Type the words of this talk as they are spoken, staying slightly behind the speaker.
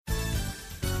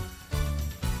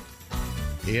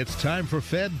It's time for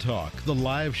Fed Talk, the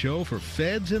live show for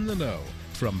feds in the know.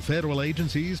 From federal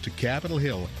agencies to Capitol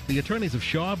Hill, the attorneys of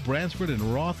Shaw, Bransford, and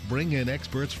Roth bring in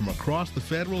experts from across the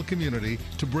federal community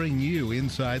to bring you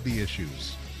inside the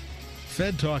issues.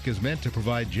 Fed Talk is meant to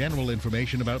provide general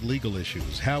information about legal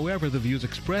issues. However, the views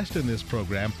expressed in this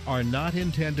program are not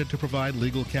intended to provide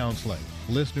legal counseling.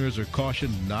 Listeners are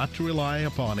cautioned not to rely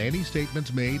upon any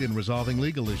statements made in resolving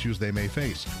legal issues they may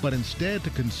face, but instead to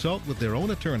consult with their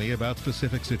own attorney about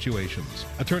specific situations.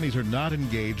 Attorneys are not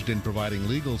engaged in providing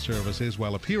legal services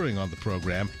while appearing on the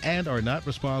program and are not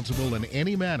responsible in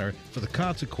any manner for the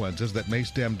consequences that may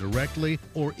stem directly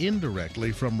or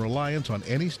indirectly from reliance on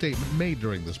any statement made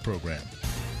during this program.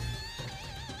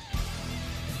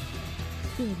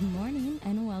 Good morning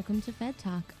and welcome to Fed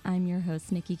Talk. I'm your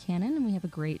host, Nikki Cannon, and we have a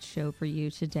great show for you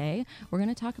today. We're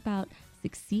going to talk about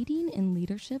succeeding in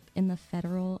leadership in the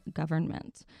federal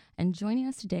government. And joining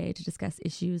us today to discuss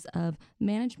issues of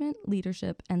management,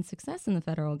 leadership, and success in the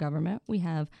federal government, we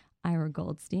have Ira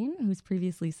Goldstein, who's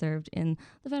previously served in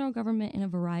the federal government in a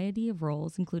variety of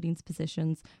roles, including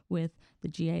positions with the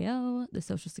GAO, the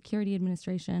Social Security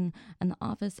Administration, and the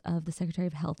Office of the Secretary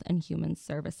of Health and Human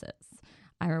Services.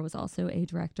 Ira was also a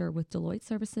director with Deloitte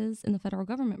Services in the federal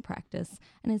government practice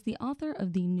and is the author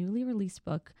of the newly released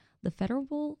book, The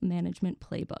Federal Management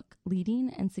Playbook,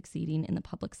 Leading and Succeeding in the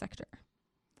Public Sector.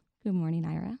 Good morning,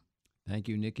 Ira. Thank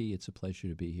you, Nikki. It's a pleasure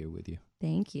to be here with you.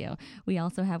 Thank you. We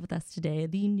also have with us today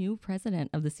the new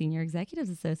president of the Senior Executives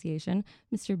Association,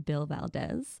 Mr. Bill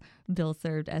Valdez. Bill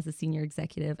served as a senior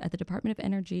executive at the Department of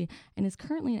Energy and is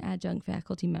currently an adjunct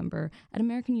faculty member at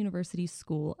American University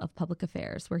School of Public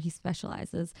Affairs, where he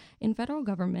specializes in federal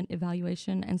government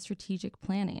evaluation and strategic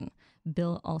planning.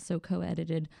 Bill also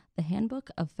co-edited the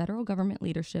Handbook of Federal Government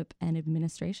Leadership and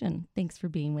Administration. Thanks for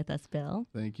being with us, Bill.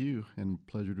 Thank you, and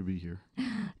pleasure to be here.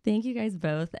 Thank you guys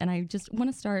both. And I just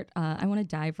want to start, I want to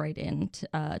dive right into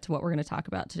to what we're going to talk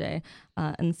about today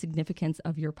and the significance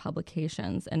of your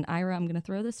publications. And Ira, I'm going to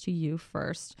throw this to you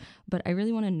first, but I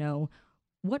really want to know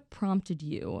what prompted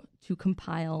you to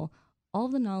compile all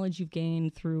the knowledge you've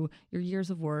gained through your years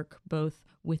of work, both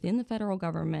within the federal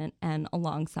government and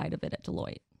alongside of it at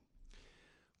Deloitte.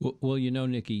 Well, you know,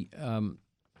 Nikki,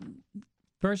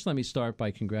 first let me start by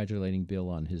congratulating Bill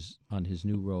on his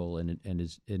new role and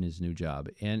his new job.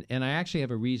 And I actually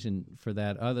have a reason for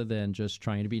that other than just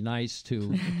trying to be nice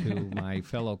to my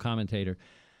fellow commentator.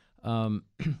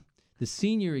 The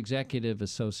Senior Executive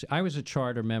Association, I was a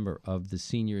charter member of the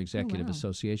Senior Executive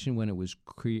Association when it was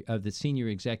of the Senior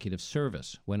Executive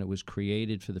Service when it was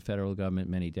created for the federal government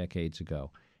many decades ago.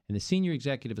 And the Senior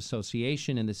Executive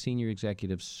Association and the Senior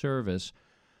Executive Service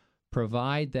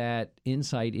provide that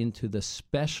insight into the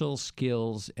special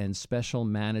skills and special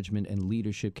management and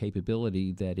leadership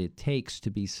capability that it takes to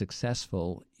be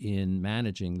successful in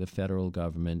managing the federal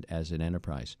government as an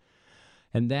enterprise.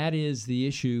 And that is the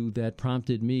issue that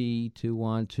prompted me to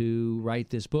want to write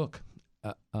this book.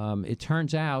 It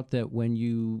turns out that when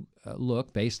you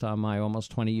look, based on my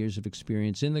almost 20 years of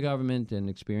experience in the government and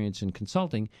experience in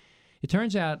consulting, it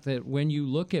turns out that when you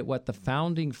look at what the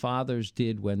founding fathers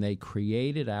did when they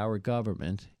created our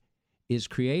government, is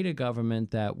create a government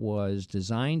that was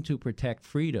designed to protect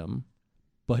freedom,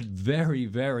 but very,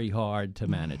 very hard to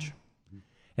manage.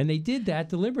 And they did that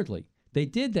deliberately. They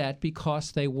did that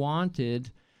because they wanted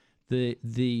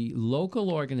the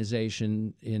local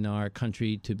organization in our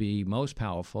country to be most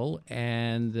powerful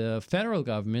and the federal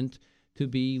government to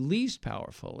be least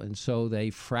powerful. And so they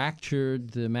fractured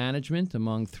the management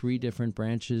among three different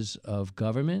branches of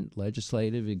government,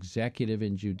 legislative, executive,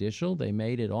 and judicial. They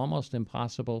made it almost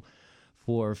impossible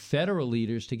for federal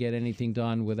leaders to get anything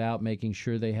done without making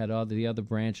sure they had all the other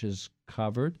branches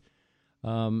covered.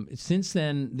 Since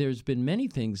then, there's been many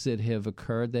things that have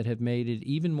occurred that have made it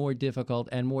even more difficult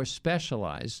and more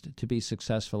specialized to be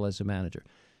successful as a manager.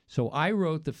 So I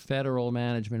wrote the Federal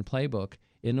Management Playbook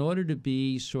in order to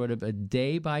be sort of a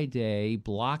day-by-day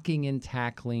blocking and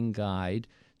tackling guide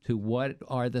to what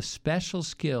are the special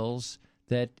skills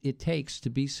that it takes to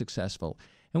be successful.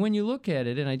 And when you look at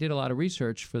it, and I did a lot of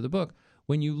research for the book,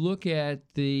 when you look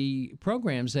at the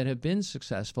programs that have been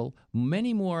successful,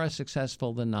 many more are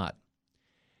successful than not.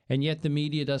 And yet the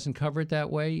media doesn't cover it that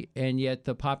way, and yet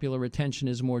the popular attention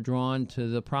is more drawn to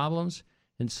the problems.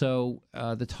 And so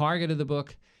the target of the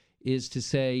book is to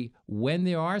say when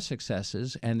there are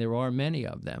successes, and there are many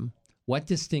of them, what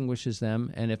distinguishes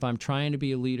them, and if I'm trying to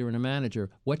be a leader and a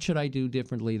manager, what should I do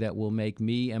differently that will make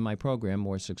me and my program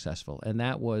more successful? And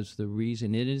that was the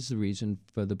reason, it is the reason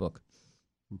for the book.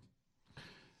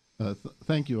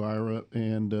 Thank you, Ira.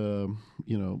 And,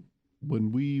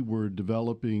 when we were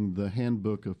developing the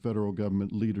Handbook of Federal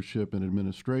Government Leadership and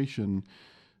Administration,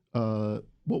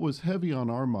 what was heavy on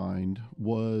our mind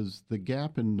was the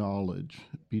gap in knowledge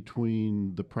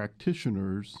between the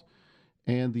practitioners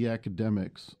and the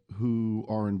academics who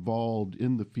are involved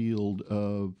in the field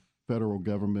of federal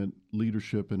government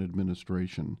leadership and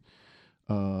administration.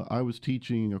 I was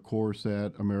teaching a course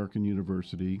at American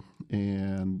University,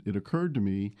 and it occurred to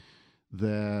me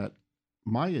that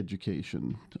my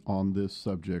education on this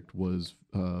subject was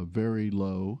very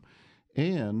low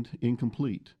and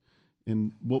incomplete.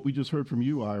 And what we just heard from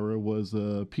you, Ira, was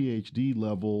a PhD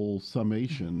level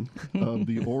summation of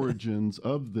the origins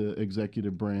of the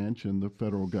executive branch and the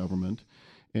federal government.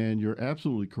 And you're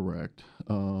absolutely correct.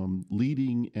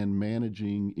 Leading and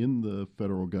managing in the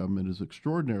federal government is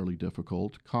extraordinarily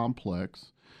difficult,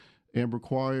 complex, and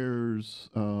requires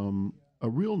a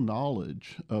real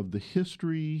knowledge of the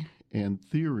history and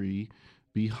theory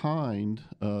behind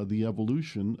the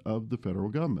evolution of the federal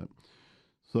government.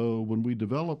 So when we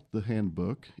developed the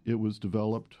handbook, it was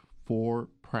developed for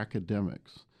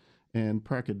pracademics. And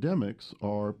pracademics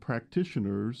are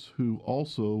practitioners who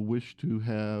also wish to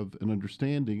have an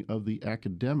understanding of the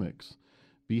academics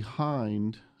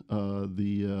behind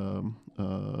the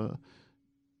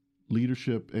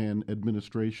leadership and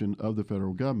administration of the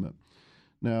federal government.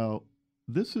 Now,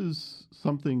 this is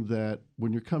something that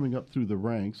when you're coming up through the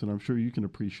ranks, and I'm sure you can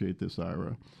appreciate this,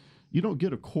 Ira, you don't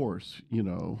get a course,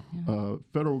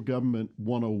 Federal Government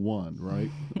 101,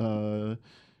 right?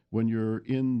 When you're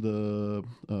in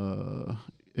the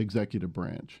executive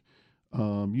branch.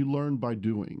 You learn by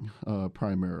doing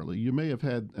primarily. You may have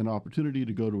had an opportunity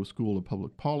to go to a school of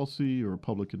public policy or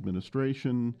public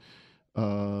administration.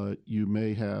 You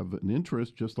may have an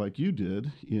interest, just like you did,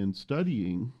 in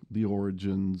studying the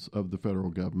origins of the federal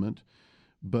government.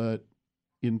 But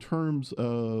in terms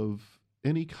of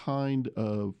any kind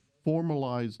of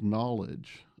formalized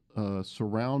knowledge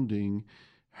surrounding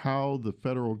how the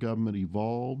federal government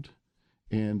evolved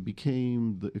and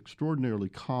became the extraordinarily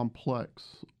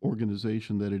complex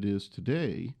organization that it is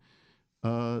today,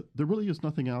 there really is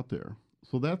nothing out there.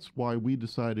 So that's why we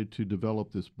decided to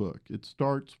develop this book. It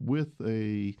starts with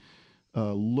a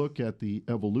look at the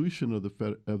evolution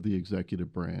of the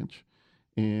executive branch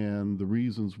and the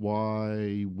reasons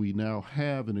why we now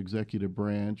have an executive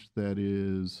branch that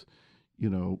is,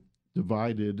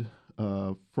 divided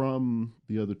from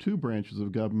the other two branches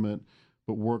of government,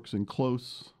 but works in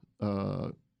close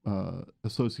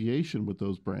association with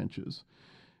those branches.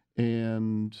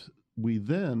 And we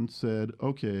then said,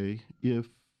 okay, if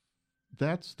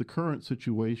that's the current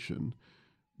situation,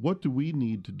 what do we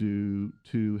need to do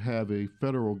to have a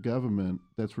federal government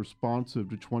that's responsive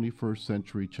to 21st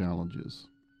century challenges?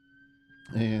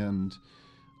 And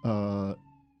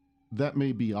that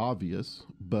may be obvious,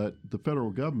 but the federal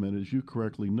government, as you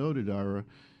correctly noted, Ira,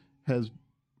 has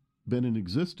been in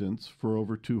existence for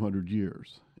over 200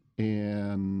 years.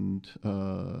 And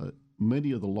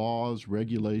many of the laws,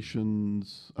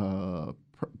 regulations,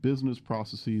 business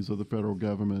processes of the federal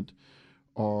government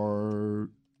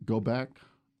go back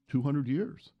 200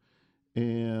 years.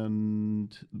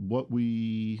 And what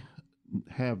we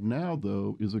have now,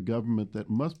 though, is a government that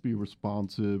must be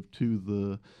responsive to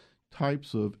the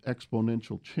types of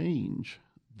exponential change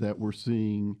that we're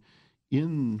seeing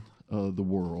in the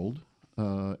world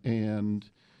and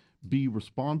be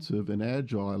responsive and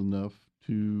agile enough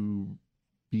to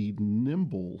be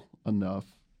nimble enough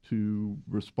to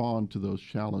respond to those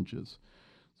challenges.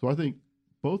 So I think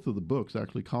both of the books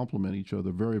actually complement each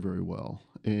other very, very well.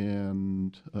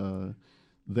 And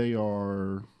they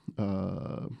are,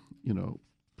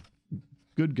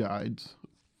 good guides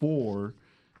for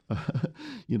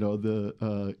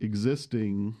the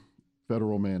existing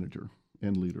federal manager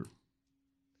and leader.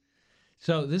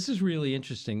 So this is really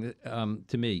interesting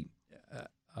to me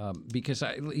because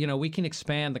we can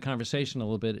expand the conversation a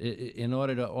little bit in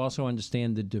order to also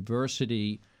understand the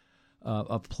diversity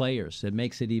of players. It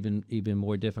makes it even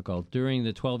more difficult. During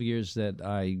the 12 years that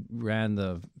I ran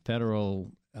the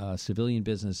federal civilian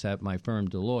business at my firm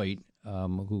Deloitte,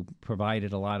 who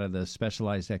provided a lot of the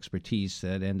specialized expertise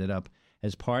that ended up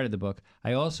as part of the book,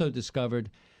 I also discovered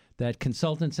that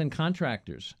consultants and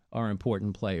contractors are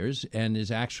important players and is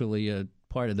actually a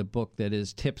part of the book that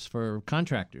is tips for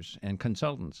contractors and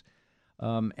consultants.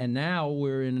 And now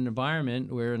we're in an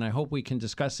environment where, and I hope we can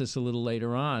discuss this a little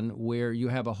later on, where you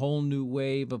have a whole new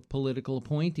wave of political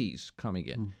appointees coming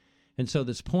in. And so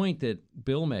this point that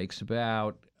Bill makes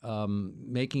about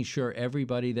making sure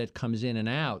everybody that comes in and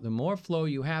out, the more flow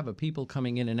you have of people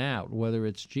coming in and out, whether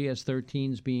it's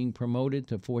GS-13s being promoted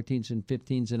to 14s and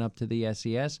 15s and up to the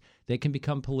SES, they can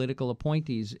become political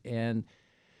appointees. And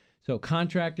so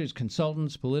contractors,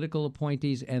 consultants, political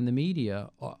appointees, and the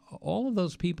media, all of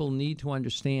those people need to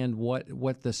understand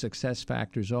what the success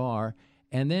factors are.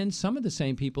 And then some of the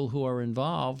same people who are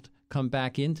involved come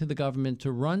back into the government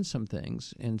to run some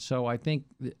things. And so I think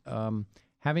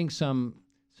having some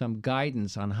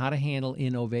guidance on how to handle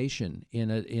innovation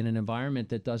in an environment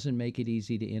that doesn't make it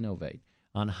easy to innovate,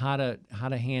 on how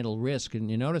to handle risk. And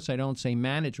you notice I don't say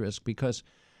manage risk, because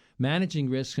managing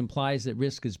risk implies that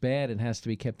risk is bad and has to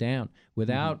be kept down.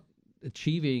 Without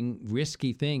achieving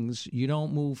risky things, you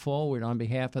don't move forward on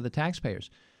behalf of the taxpayers.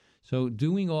 So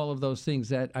doing all of those things,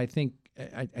 that I think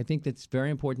that's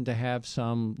very important to have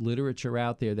some literature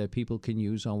out there that people can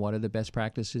use on what are the best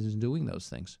practices in doing those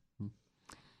things.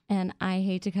 And I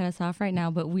hate to cut us off right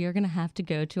now, but we are going to have to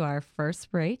go to our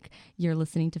first break. You're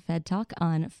listening to Fed Talk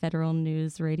on Federal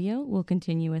News Radio. We'll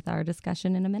continue with our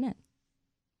discussion in a minute.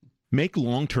 Make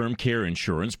long-term care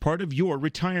insurance part of your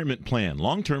retirement plan.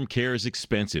 Long-term care is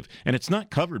expensive, and it's not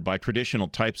covered by traditional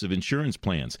types of insurance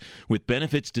plans. With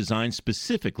benefits designed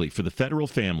specifically for the federal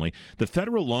family, the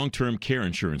Federal Long-Term Care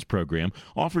Insurance Program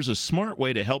offers a smart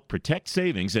way to help protect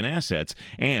savings and assets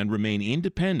and remain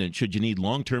independent should you need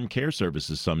long-term care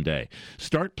services someday.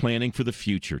 Start planning for the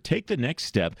future. Take the next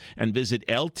step and visit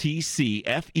ltcfeds.com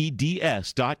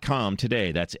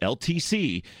today. That's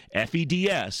ltcfeds.com.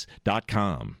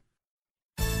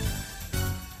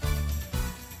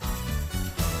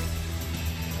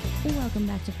 Welcome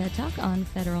back to Fed Talk on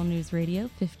Federal News Radio,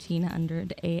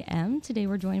 1500 AM. Today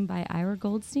we're joined by Ira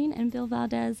Goldstein and Bill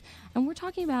Valdez, and we're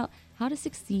talking about how to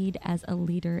succeed as a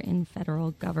leader in federal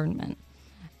government.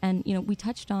 And, you know, we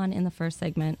touched on in the first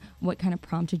segment what kind of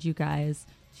prompted you guys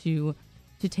to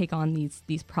take on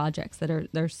these projects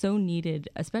they're so needed,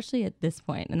 especially at this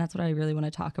point. And that's what I really want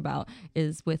to talk about,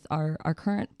 is with our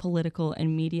current political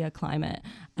and media climate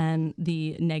and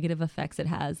the negative effects it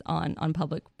has on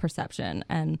public perception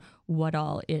and what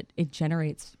all it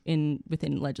generates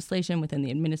within legislation, within the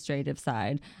administrative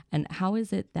side. And how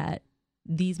is it that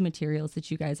these materials that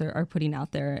you guys are putting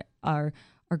out there are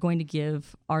going to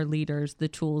give our leaders the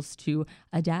tools to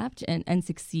adapt and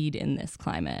succeed in this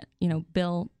climate? You know,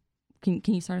 Bill, Can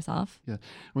you start us off? Yeah,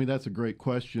 I mean, that's a great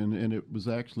question, and it was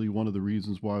actually one of the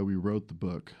reasons why we wrote the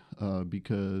book,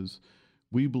 because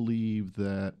we believe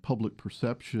that public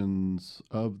perceptions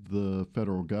of the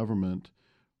federal government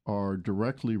are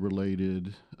directly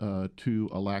related to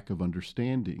a lack of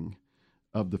understanding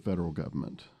of the federal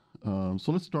government.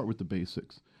 So let's start with the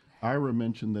basics. Ira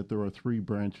mentioned that there are 3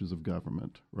 branches of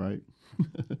government, right?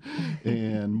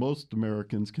 And most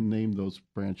Americans can name those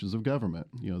branches of government,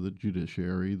 you know, the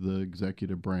judiciary, the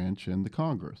executive branch, and the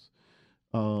Congress.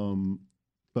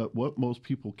 But what most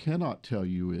people cannot tell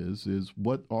you is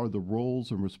what are the roles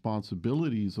and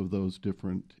responsibilities of those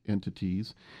different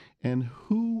entities, and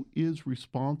who is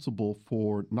responsible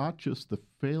for not just the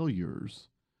failures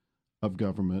of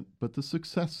government, but the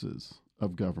successes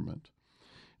of government.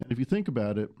 And if you think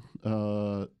about it,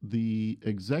 the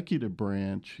executive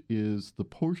branch is the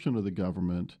portion of the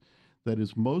government that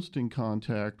is most in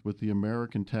contact with the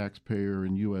American taxpayer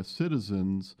and U.S.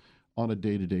 citizens on a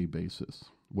day-to-day basis,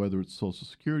 whether it's Social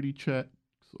Security checks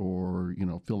or, you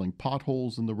know, filling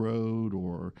potholes in the road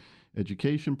or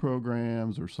education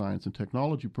programs or science and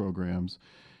technology programs.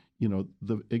 You know,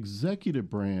 the executive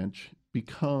branch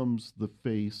becomes the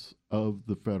face of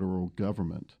the federal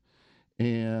government.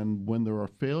 And when there are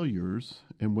failures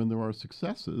and when there are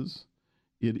successes,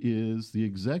 it is the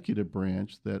executive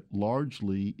branch that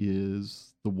largely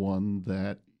is the one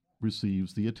that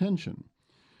receives the attention.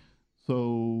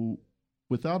 So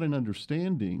without an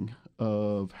understanding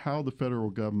of how the federal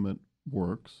government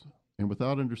works and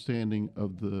without understanding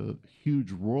of the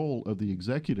huge role of the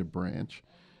executive branch,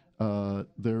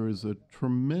 there is a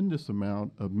tremendous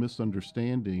amount of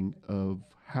misunderstanding of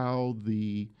how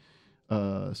the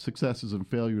successes and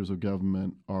failures of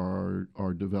government are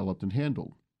developed and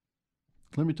handled.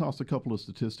 Let me toss a couple of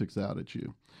statistics out at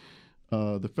you.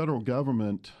 The federal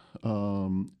government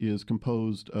is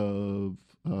composed of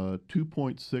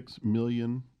 2.6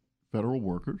 million federal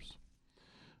workers,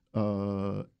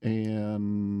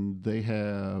 and they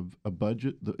have a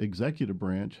budget. The executive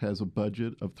branch has a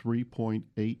budget of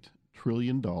 $3.8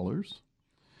 trillion.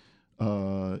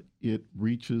 It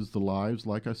reaches the lives,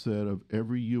 like I said, of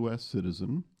every U.S.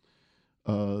 citizen.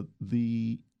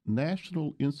 The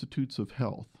National Institutes of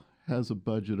Health has a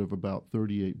budget of about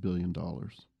 $38 billion.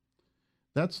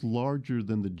 That's larger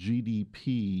than the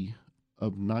GDP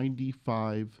of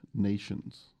 95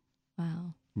 nations.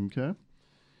 Wow. Okay?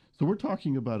 So we're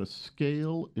talking about a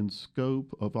scale and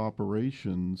scope of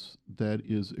operations that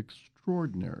is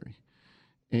extraordinary.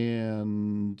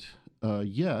 And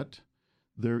yet,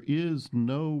 there is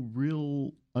no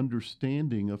real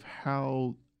understanding of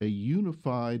how a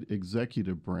unified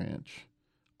executive branch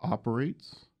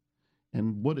operates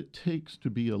and what it takes to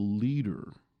be a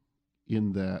leader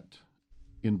in that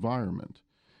environment.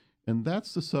 And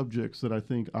that's the subjects that I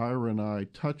think Ira and I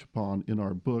touch upon in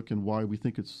our book, and why we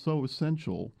think it's so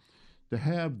essential to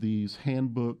have these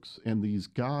handbooks and these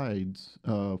guides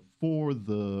for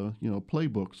the,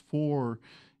 playbooks for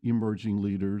emerging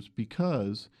leaders,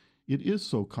 because it is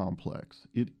so complex.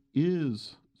 It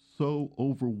is so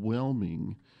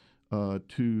overwhelming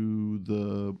to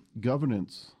the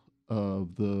governance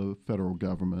of the federal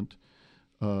government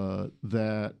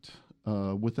that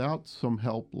without some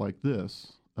help like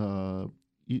this,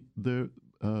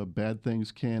 bad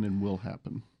things can and will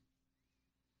happen.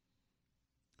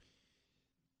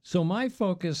 So my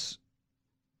focus,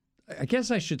 I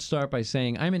guess I should start by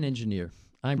saying I'm an engineer.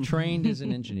 I'm trained as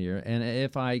an engineer, and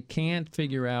if I can't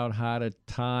figure out how to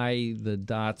tie the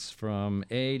dots from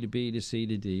A to B to C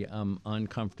to D, I'm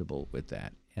uncomfortable with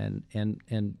that. And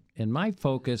my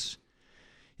focus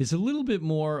is a little bit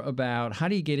more about how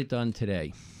do you get it done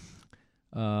today.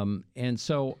 And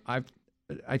so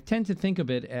I tend to think of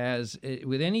it as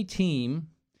with any team,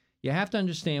 you have to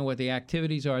understand what the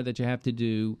activities are that you have to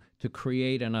do to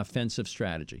create an offensive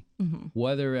strategy. Mm-hmm.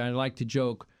 Whether, I like to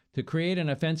joke, to create an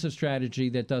offensive strategy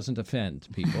that doesn't offend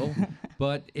people.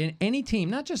 But in any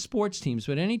team, not just sports teams,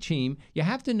 but any team, you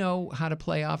have to know how to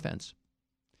play offense.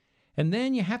 And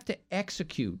then you have to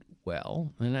execute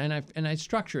well, and I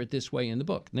structure it this way in the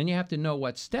book. And then you have to know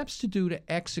what steps to do to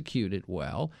execute it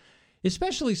well,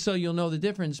 especially so you'll know the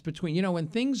difference between, when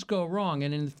things go wrong,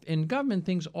 and in government,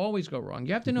 things always go wrong.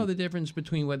 You have to know the difference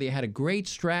between whether you had a great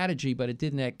strategy, but it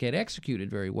didn't get executed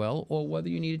very well, or whether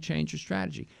you need to change your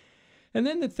strategy. And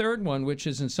then the third one, which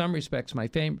is in some respects my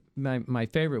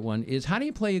favorite one, is how do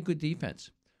you play a good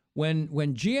defense? When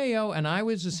GAO, and I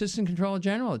was Assistant Controller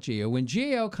General at GAO, when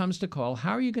GAO comes to call,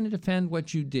 how are you going to defend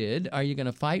what you did? Are you going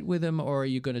to fight with them, or are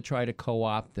you going to try to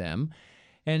co-opt them?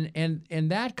 And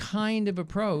that kind of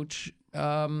approach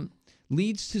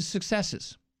leads to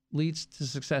successes.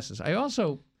 I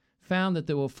also found that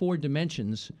there were 4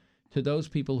 dimensions to those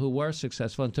people who were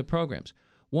successful and to programs.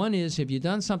 One is, have you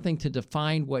done something to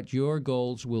define what your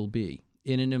goals will be?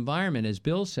 In an environment, as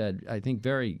Bill said, I think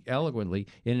very eloquently,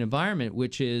 in an environment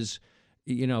which is,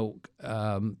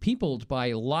 peopled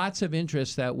by lots of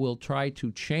interests that will try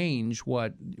to change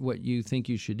what you think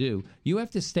you should do, you have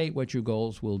to state what your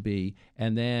goals will be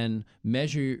and then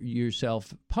measure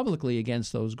yourself publicly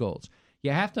against those goals.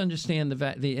 You have to understand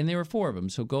and there are 4 of them,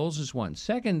 so goals is one.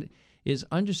 Second is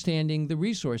understanding the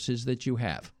resources that you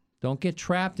have. Don't get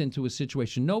trapped into a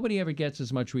situation. Nobody ever gets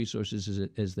as much resources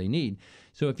as they need.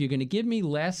 So if you're going to give me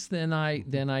less than I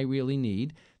really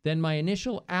need, then my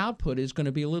initial output is going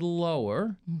to be a little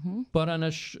lower. Mm-hmm. But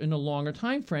in a longer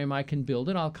time frame, I can build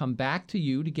it. I'll come back to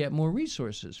you to get more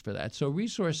resources for that. So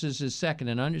resources is second,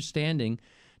 and understanding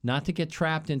not to get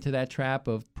trapped into that trap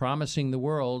of promising the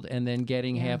world and then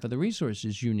getting half of the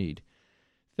resources you need.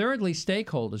 Thirdly,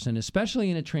 stakeholders, and especially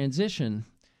in a transition,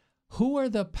 who are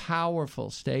the powerful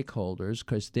stakeholders?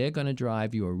 Because they're going to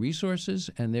drive your resources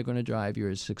and they're going to drive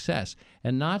your success.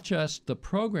 And not just the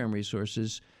program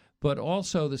resources, but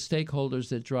also the stakeholders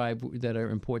that are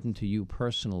important to you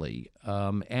personally.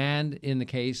 And in the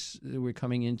case that we're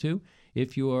coming into,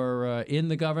 if you're in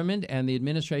the government and the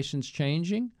administration's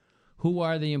changing, who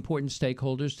are the important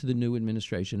stakeholders to the new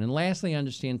administration? And lastly,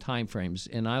 understand timeframes.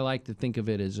 And I like to think of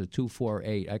it as a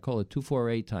 2-4-8. I call it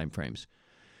 2-4-8 timeframes.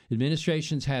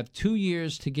 Administrations have 2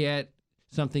 years to get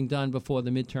something done before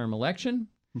the midterm election.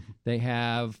 They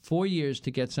have 4 years to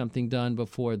get something done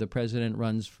before the president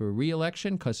runs for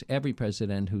re-election, because every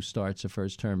president who starts a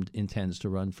first term intends to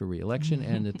run for re-election.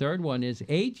 And the third one is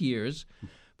 8 years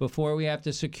before we have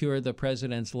to secure the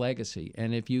president's legacy.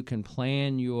 And if you can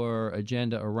plan your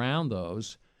agenda around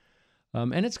those,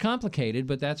 and it's complicated,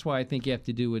 but that's why I think you have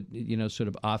to do it, sort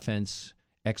of offense,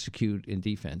 execute, and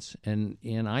defense. And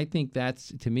I think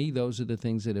that's, to me, those are the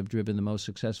things that have driven the most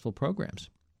successful programs.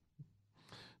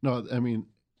 No, I mean,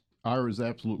 Ira is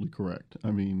absolutely correct.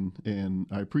 I mean, and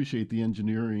I appreciate the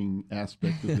engineering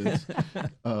aspect of this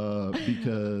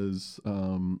because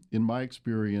in my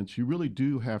experience, you really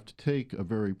do have to take a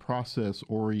very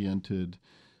process-oriented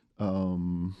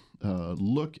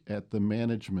look at the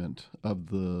management of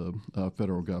the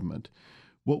federal government.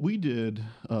 What we did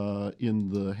in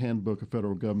the Handbook of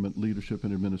Federal Government Leadership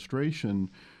and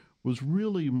Administration was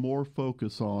really more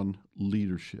focus on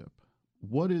leadership.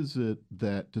 What is it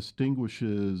that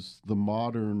distinguishes the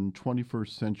modern 21st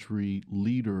century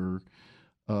leader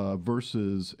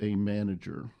versus a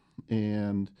manager?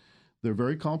 And they're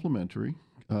very complementary,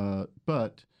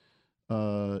 but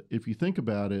if you think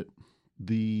about it,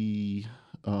 the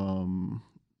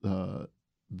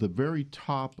very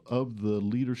top of the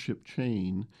leadership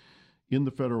chain in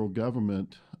the federal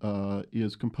government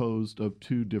is composed of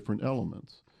two different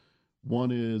elements.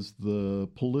 One is the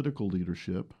political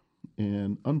leadership,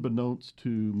 and unbeknownst to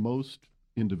most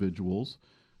individuals,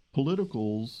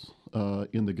 politicals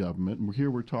in the government, and here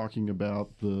we're talking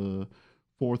about the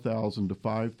 4,000 to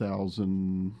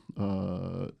 5,000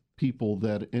 people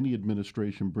that any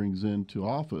administration brings into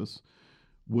office,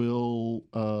 will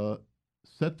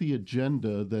set the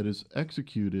agenda that is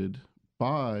executed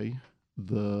by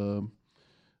the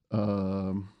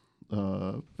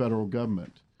federal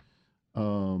government.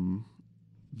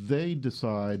 They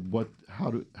decide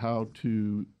how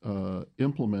to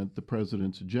implement the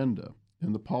president's agenda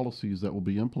and the policies that will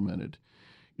be implemented.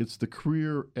 It's the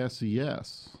career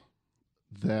SES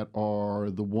that are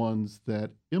the ones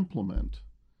that implement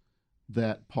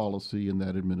that policy and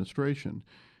that administration.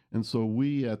 And so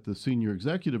we at the Senior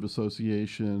Executive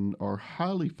Association are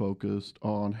highly focused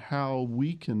on how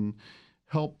we can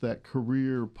help that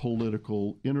career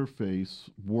political interface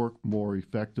work more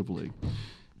effectively.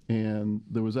 And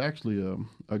there was actually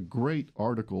a great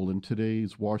article in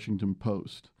today's Washington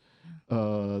Post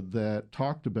that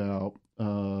talked about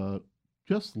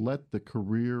just let the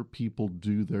career people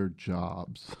do their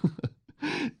jobs.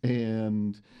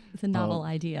 And it's a novel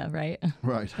idea, right?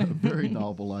 Right, a very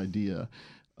novel idea.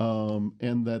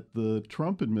 And that the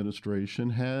Trump administration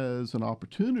has an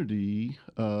opportunity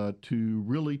to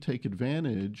really take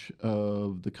advantage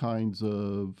of the kinds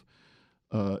of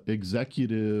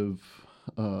executive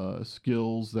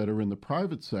skills that are in the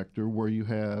private sector, where you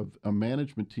have a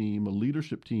management team, a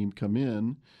leadership team come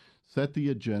in, set the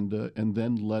agenda, and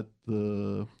then let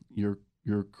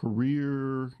your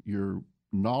career, your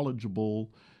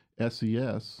knowledgeable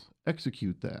SES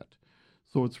execute that.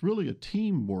 So it's really a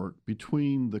teamwork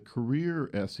between the career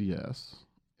SES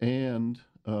and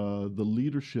the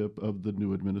leadership of the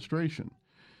new administration.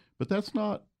 But that's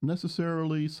not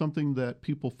necessarily something that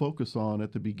people focus on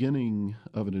at the beginning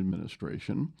of an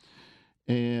administration.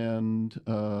 And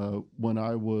when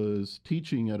I was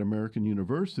teaching at American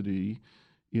University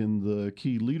in the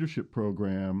Key Leadership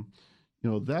Program,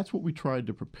 that's what we tried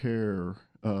to prepare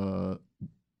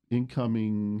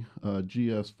incoming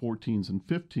GS 14s and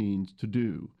 15s to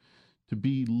do, to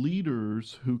be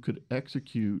leaders who could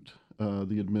execute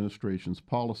the administration's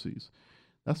policies.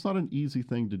 That's not an easy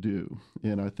thing to do.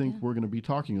 And I think we're going to be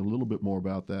talking a little bit more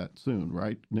about that soon,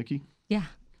 right, Nikki? Yeah.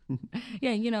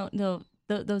 Yeah,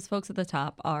 those folks at the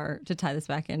top are, to tie this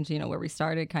back into, where we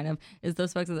started kind of, is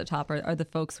those folks at the top are the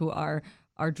folks who are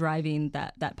driving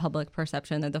that public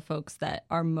perception. They're the folks that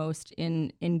are most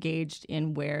engaged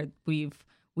in where we've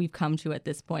come to at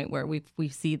this point, where we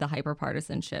see the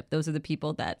hyperpartisanship. Those are the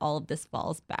people that all of this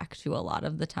falls back to a lot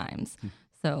of the times.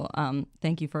 So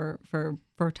thank you for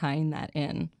tying that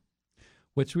in.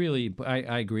 What's really,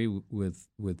 I agree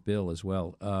with Bill as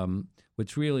well.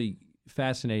 What's really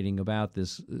fascinating about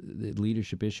this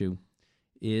leadership issue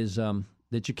is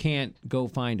that you can't go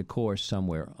find a course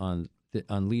somewhere on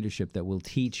leadership that will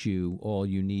teach you all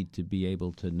you need to be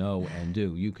able to know and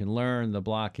do. You can learn the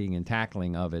blocking and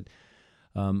tackling of it.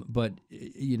 But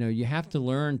you have to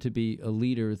learn to be a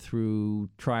leader through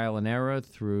trial and error,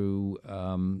 through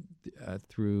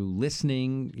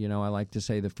listening. I like to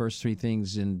say the first three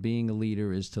things in being a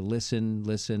leader is to listen,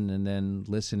 and then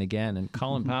listen again. And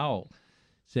Colin Powell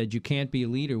said you can't be a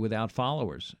leader without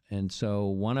followers. And so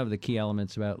one of the key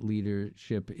elements about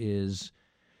leadership is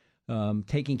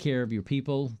taking care of your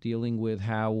people, dealing with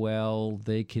how well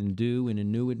they can do in a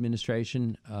new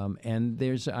administration. And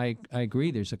I agree,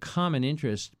 there's a common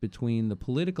interest between the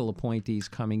political appointees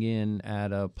coming in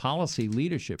at a policy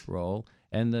leadership role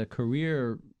and the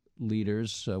career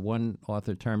leaders. One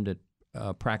author termed it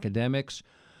pracademics,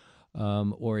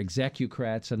 or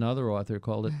execucrats, another author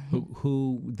called it,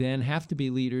 who then have to be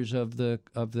leaders of the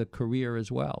career as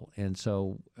well. And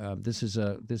so this is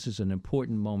an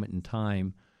important moment in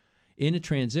time in a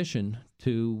transition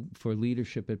for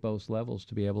leadership at both levels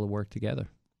to be able to work together.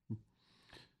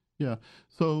 Yeah.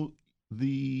 So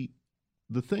the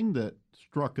thing that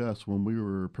struck us when we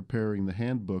were preparing the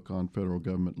handbook on federal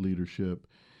government leadership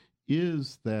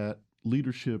is that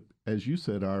leadership, as you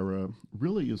said, Ira,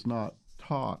 really is not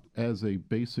taught as a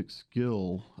basic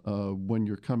skill when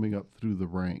you're coming up through the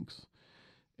ranks.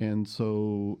 And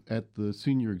so at the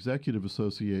Senior Executive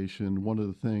Association, one of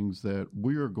the things that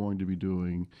we are going to be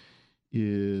doing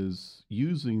is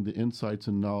using the insights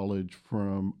and knowledge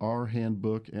from our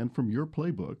handbook and from your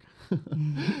playbook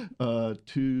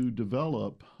to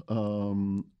develop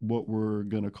what we're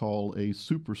going to call a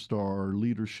superstar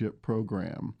leadership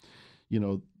program.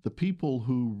 The people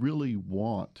who really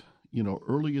want,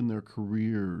 early in their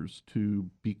careers to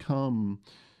become,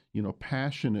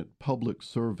 passionate public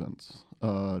servants,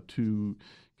 to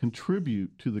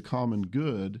contribute to the common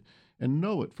good and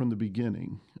know it from the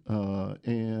beginning.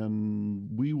 And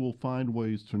we will find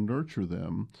ways to nurture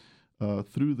them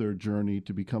through their journey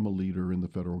to become a leader in the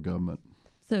federal government.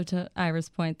 So to Ira's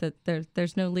point that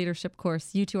there's no leadership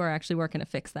course, you two are actually working to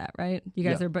fix that, right? You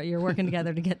guys you're working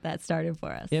together to get that started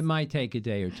for us. It might take a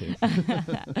day or two.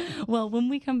 Well, when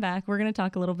we come back, we're going to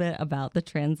talk a little bit about the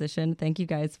transition. Thank you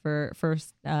guys for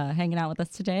hanging out with us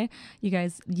today. You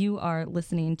guys, you are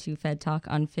listening to Fed Talk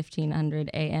on 1500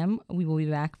 AM. We will be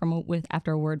back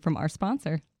after a word from our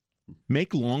sponsor.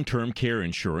 Make long-term care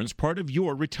insurance part of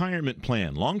your retirement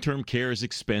plan. Long-term care is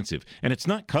expensive, and it's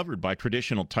not covered by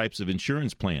traditional types of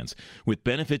insurance plans. With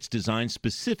benefits designed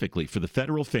specifically for the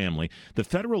federal family, the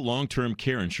Federal Long-Term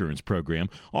Care Insurance Program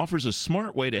offers a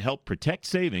smart way to help protect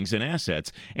savings and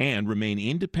assets and remain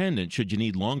independent should you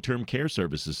need long-term care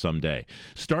services someday.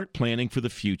 Start planning for the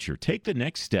future. Take the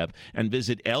next step and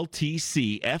visit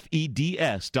ltcfeds.com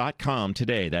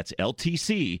today. That's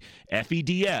ltcfeds.com.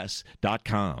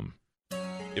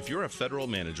 If you're a federal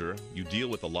manager, you deal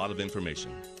with a lot of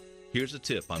information. Here's a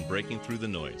tip on breaking through the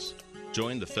noise.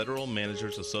 Join the Federal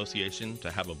Managers Association to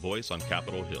have a voice on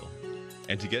Capitol Hill.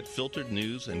 And to get filtered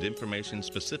news and information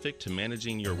specific to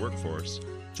managing your workforce,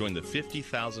 join the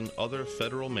 50,000 other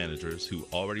federal managers who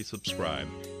already subscribe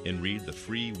and read the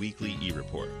free weekly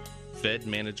e-report,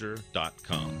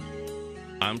 fedmanager.com.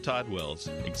 I'm Todd Wells,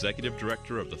 Executive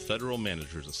Director of the Federal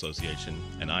Managers Association,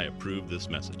 and I approve this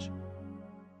message.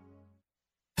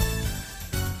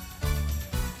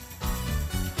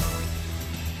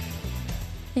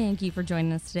 Thank you for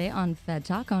joining us today on Fed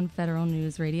Talk on Federal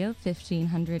News Radio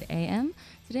 1500 AM.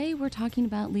 Today we're talking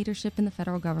about leadership in the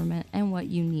federal government and what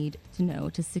you need to know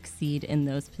to succeed in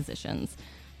those positions.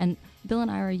 And Bill and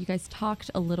Ira, you guys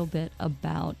talked a little bit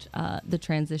about the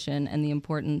transition and the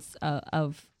importance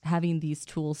of having these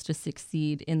tools to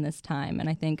succeed in this time. And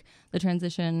I think the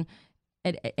transition,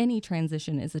 any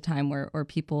transition, is a time where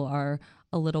people are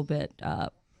a little bit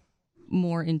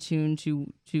more in tune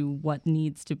to what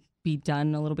needs to be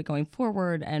done a little bit going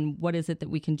forward, and what is it that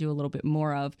we can do a little bit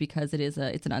more of, because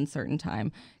it's an uncertain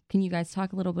time. Can you guys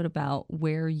talk a little bit about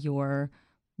where your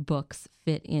books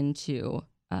fit into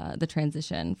the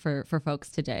transition for folks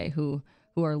today who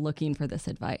are looking for this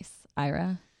advice?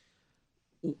 Ira?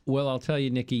 Well, I'll tell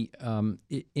you, Nikki,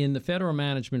 in the Federal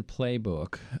Management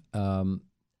Playbook,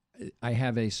 I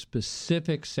have a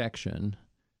specific section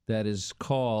that is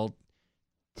called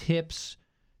Tips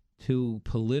to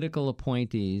Political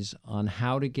Appointees on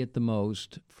How to Get the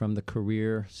Most from the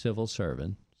Career Civil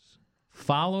Servants,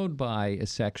 followed by a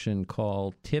section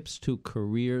called Tips to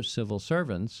Career Civil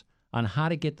Servants on How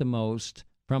to Get the Most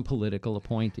from Political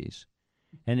Appointees.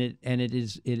 And it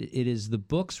is the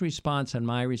book's response and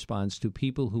my response to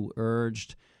people who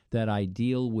urged that I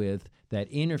deal with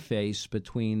that interface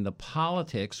between the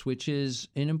politics, which is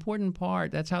an important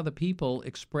part. That's how the people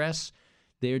express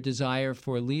their desire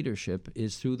for leadership,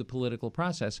 is through the political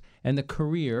process, and the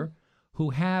career, who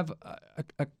have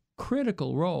a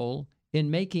critical role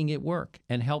in making it work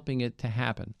and helping it to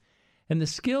happen. And the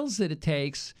skills that it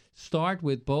takes start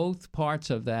with both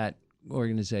parts of that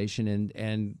organization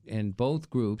and both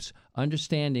groups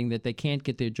understanding that they can't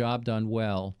get their job done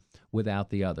well without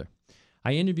the other.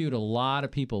 I interviewed a lot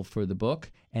of people for the book,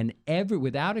 and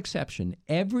without exception,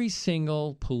 every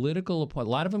single political appointee,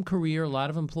 a lot of them career, a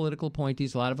lot of them political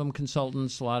appointees, a lot of them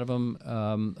consultants, a lot of them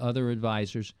other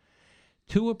advisors,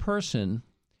 to a person,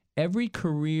 every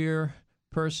career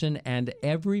person and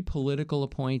every political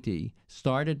appointee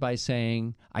started by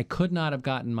saying, I could not have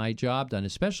gotten my job done.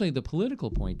 Especially the political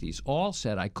appointees all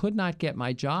said, I could not get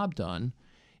my job done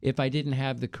if I didn't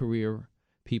have the career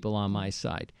people on my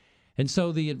side. And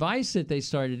so the advice that they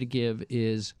started to give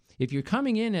is, if you're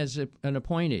coming in as an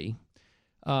appointee,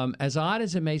 as odd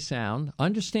as it may sound,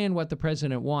 understand what the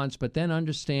president wants, but then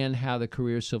understand how the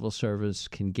career civil service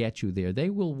can get you there. They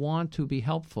will want to be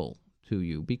helpful to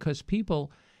you, because people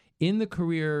in the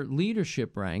career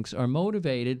leadership ranks are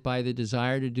motivated by the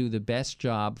desire to do the best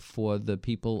job for the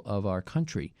people of our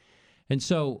country. And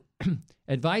so,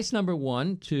 advice number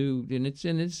one and it's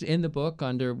in the book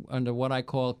under what I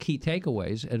call key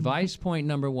takeaways. Advice point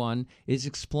number one is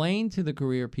explain to the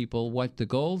career people what the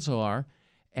goals are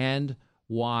and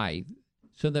why,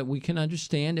 so that we can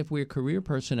understand, if we're career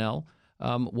personnel,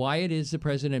 why it is the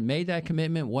president made that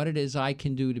commitment, what it is I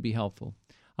can do to be helpful.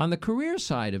 On the career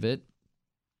side of it,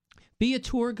 be a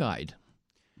tour guide.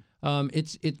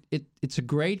 It's a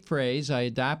great phrase. I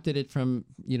adapted it from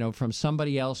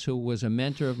somebody else who was a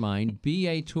mentor of mine. Be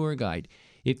a tour guide.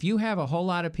 If you have a whole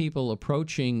lot of people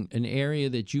approaching an area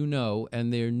that you know,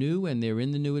 and they're new and they're in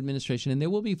the new administration, and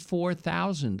there will be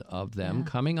 4,000 of them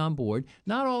coming on board,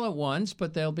 not all at once,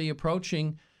 but they'll be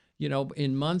approaching,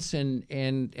 in months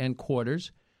and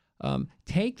quarters.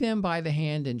 Take them by the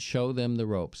hand and show them the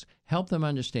ropes. Help them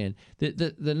understand.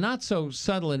 The not so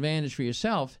subtle advantage for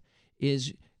yourself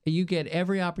is you get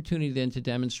every opportunity then to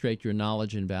demonstrate your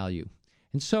knowledge and value.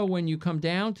 And so when you come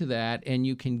down to that and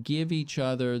you can give each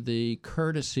other the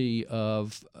courtesy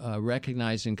of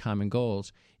recognizing common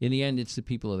goals, in the end, it's the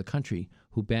people of the country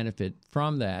who benefit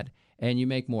from that, and you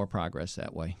make more progress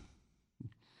that way.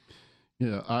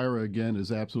 Yeah, Ira, again,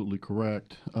 is absolutely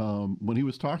correct. When he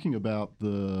was talking about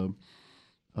the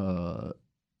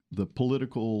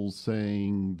politicals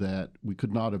saying that we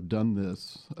could not have done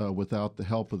this without the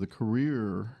help of the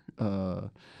career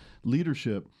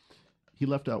leadership, he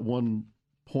left out one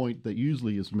point that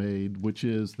usually is made, which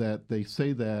is that they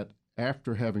say that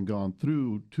after having gone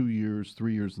through 2 years,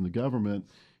 3 years in the government,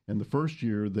 and the first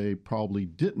year they probably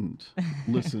didn't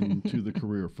listen to the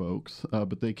career folks,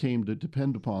 but they came to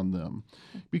depend upon them.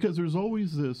 Because there's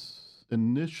always this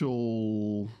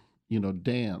initial,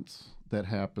 dance that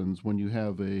happens when you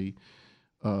have a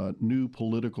new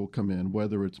political come in,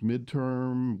 whether it's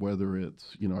midterm, whether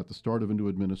it's, at the start of a new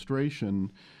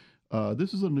administration.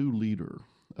 This is a new leader.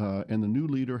 And the new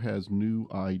leader has new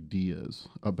ideas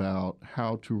about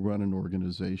how to run an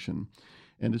organization.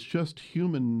 And it's just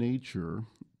human nature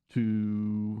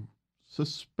to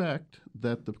suspect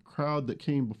that the crowd that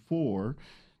came before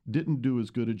didn't do as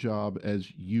good a job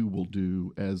as you will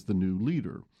do as the new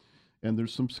leader. And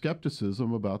there's some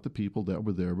skepticism about the people that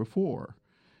were there before.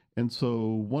 And so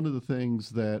one of the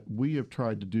things that we have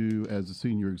tried to do as a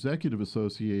Senior Executive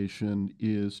Association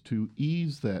is to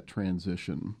ease that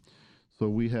transition. So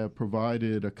we have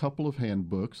provided a couple of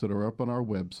handbooks that are up on our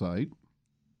website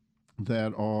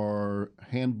that are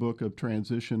handbook of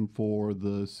transition for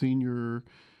the senior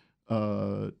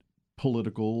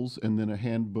politicals, and then a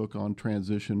handbook on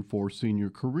transition for senior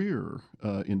career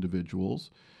individuals.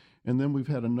 And then we've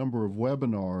had a number of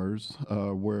webinars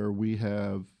where we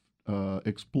have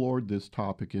explored this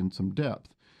topic in some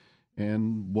depth.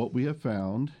 And what we have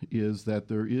found is that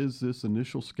there is this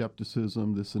initial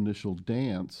skepticism, this initial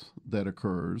dance that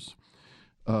occurs,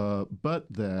 but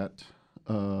that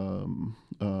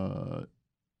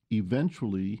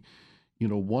eventually,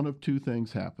 one of two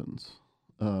things happens.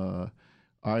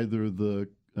 Either the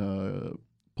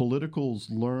politicals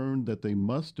learn that they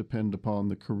must depend upon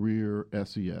the career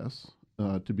SES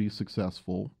to be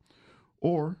successful,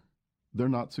 or they're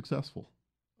not successful.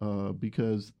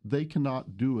 Because they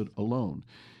cannot do it alone.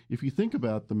 If you think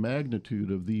about the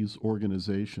magnitude of these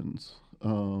organizations,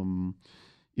 in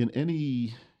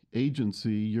any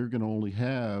agency, you're going to only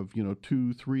have,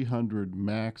 200-300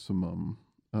 maximum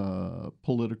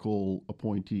political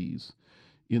appointees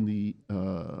in the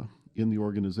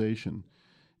organization,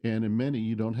 and in many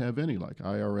you don't have any. Like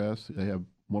IRS, they have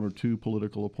 1 or 2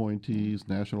 political appointees.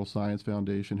 National Science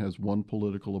Foundation has 1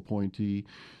 political appointee.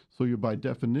 So you're by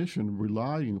definition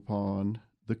relying upon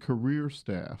the career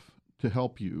staff to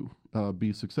help you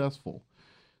be successful.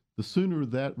 The sooner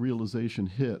that realization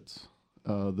hits,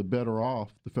 the better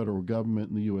off the federal government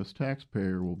and the U.S.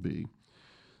 taxpayer will be.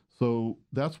 So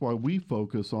that's why we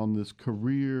focus on this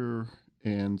career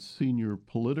and senior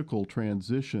political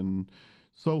transition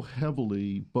so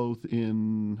heavily, both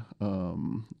in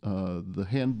the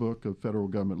Handbook of Federal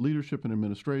Government Leadership and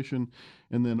Administration,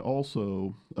 and then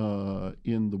also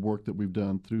in the work that we've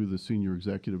done through the Senior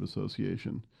Executive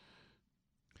Association.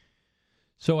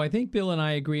 So I think Bill and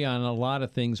I agree on a lot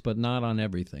of things, but not on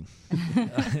everything.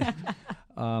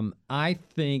 I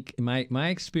think my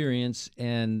experience,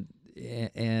 and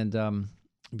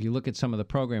if you look at some of the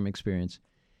program experience,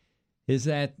 is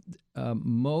that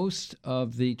most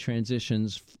of the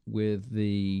transitions with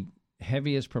the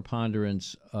heaviest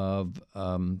preponderance of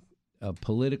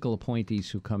political appointees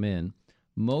who come in,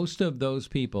 most of those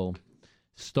people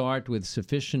start with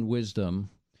sufficient wisdom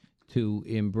to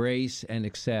embrace and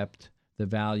accept the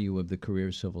value of the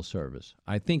career civil service.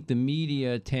 I think the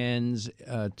media tends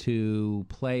to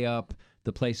play up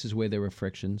the places where there are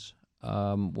frictions.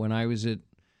 When I was at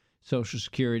Social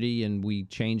Security and we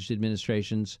changed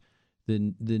administrations,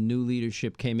 the new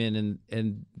leadership came in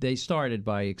and they started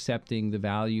by accepting the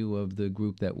value of the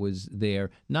group that was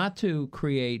there, not to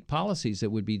create policies that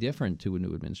would be different to a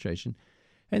new administration.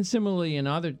 And similarly, in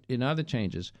other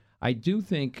changes, I do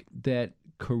think that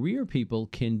career people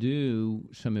can do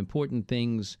some important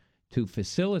things to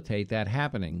facilitate that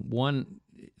happening. One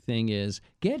thing is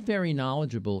get very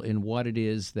knowledgeable in what it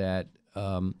is that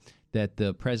that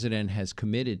the president has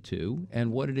committed to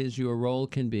and what it is your role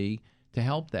can be to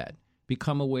help that.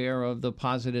 Become aware of the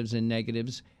positives and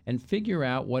negatives and figure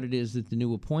out what it is that the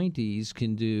new appointees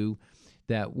can do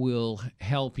that will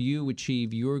help you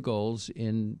achieve your goals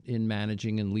in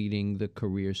managing and leading the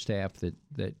career staff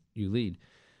that you lead.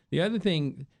 The other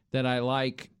thing that I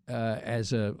like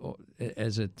as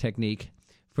a technique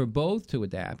for both to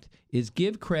adapt is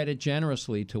give credit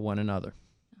generously to one another.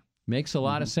 Makes a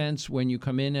lot of sense when you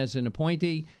come in as an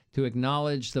appointee to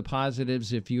acknowledge the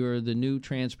positives. If you're the new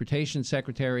transportation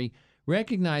secretary,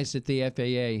 recognize that the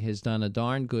FAA has done a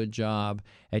darn good job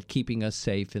at keeping us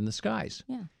safe in the skies.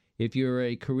 Yeah. If you're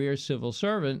a career civil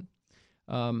servant,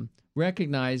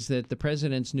 recognize that the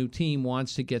president's new team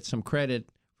wants to get some credit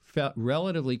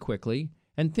relatively quickly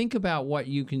and think about what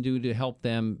you can do to help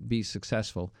them be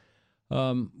successful.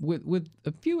 With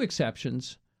a few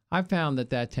exceptions, I've found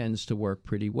that tends to work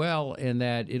pretty well, and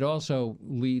that it also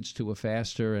leads to a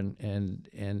faster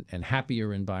and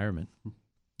happier environment.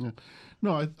 Yeah.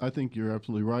 No, I think you're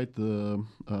absolutely right.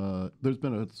 There's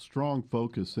been a strong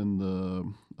focus in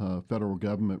the federal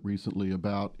government recently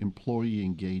about employee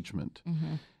engagement.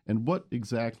 Mm-hmm. And what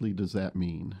exactly does that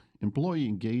mean? Employee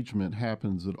engagement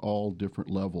happens at all different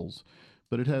levels,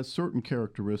 but it has certain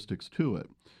characteristics to it.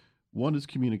 One is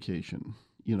communication.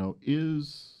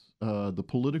 Is the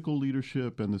political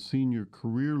leadership and the senior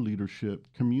career leadership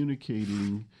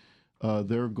communicating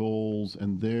their goals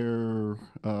and their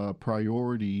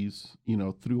priorities,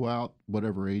 throughout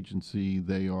whatever agency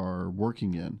they are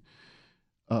working in.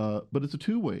 But it's a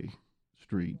two-way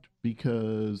street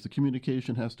because the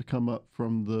communication has to come up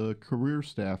from the career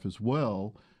staff as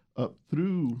well, up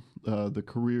through the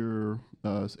career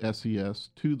SES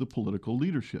to the political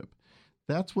leadership.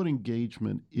 That's what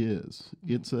engagement is.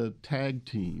 It's a tag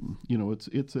team.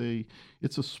 It's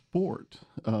a sport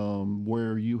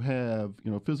where you have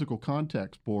physical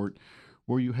contact sport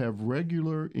where you have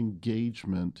regular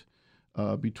engagement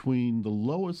between the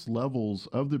lowest levels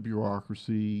of the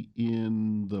bureaucracy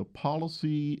in the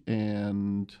policy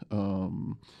and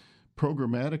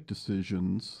programmatic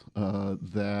decisions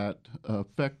that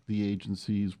affect the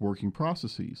agency's working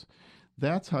processes.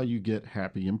 That's how you get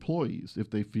happy employees, if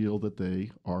they feel that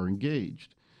they are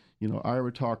engaged.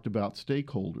 Ira talked about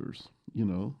stakeholders.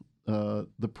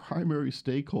 The primary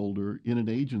stakeholder in an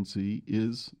agency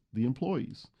is the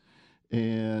employees.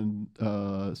 And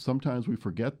sometimes we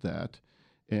forget that,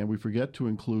 and we forget to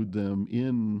include them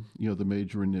in the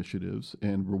major initiatives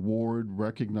and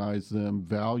recognize them,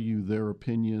 value their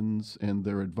opinions and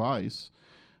their advice.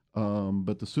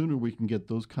 But the sooner we can get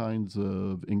those kinds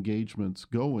of engagements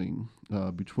going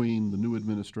between the new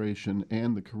administration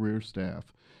and the career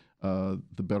staff,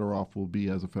 the better off we'll be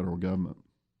as a federal government.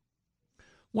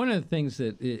 One of the things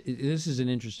this is an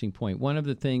interesting point. One of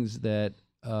the things that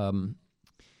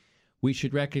we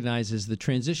should recognize is the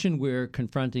transition we're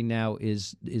confronting now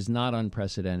is not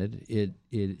unprecedented.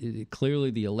 It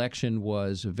clearly the election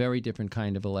was a very different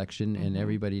kind of election, and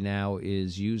everybody now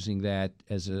is using that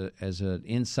as an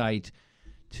insight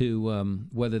to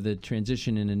whether the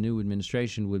transition in a new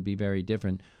administration would be very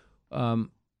different.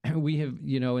 We have,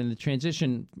 in the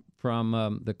transition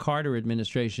from the Carter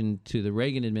administration to the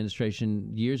Reagan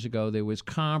administration years ago, there was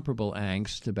comparable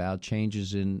angst about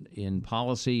changes in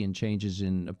policy and changes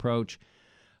in approach.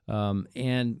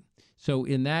 And so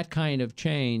in that kind of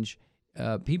change,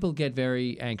 people get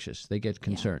very anxious. They get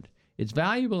concerned. Yeah. It's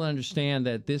valuable to understand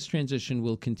that this transition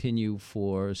will continue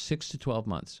for 6 to 12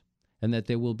 months and that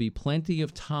there will be plenty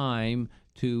of time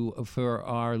for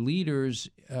our leaders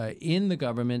in the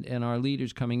government and our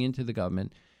leaders coming into the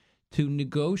government to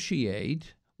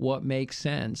negotiate what makes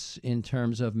sense in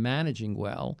terms of managing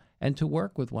well and to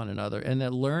work with one another, and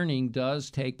that learning does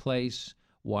take place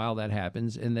while that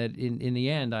happens, and that in the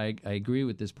end, I agree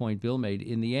with this point Bill made,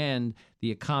 in the end,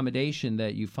 the accommodation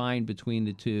that you find between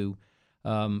the two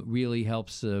really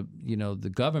helps the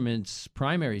government's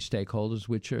primary stakeholders,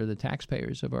 which are the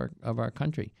taxpayers of our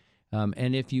country.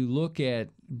 And if you look at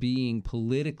being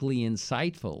politically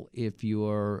insightful, if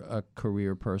you're a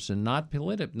career person, not be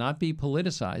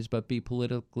politicized, but be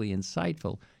politically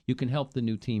insightful, you can help the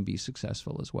new team be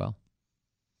successful as well.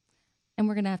 And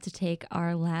we're going to have to take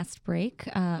our last break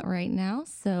right now.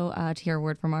 So to hear a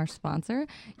word from our sponsor,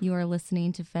 you are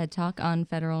listening to Fed Talk on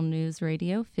Federal News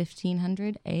Radio,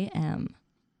 1500 AM.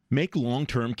 Make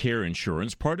long-term care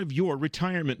insurance part of your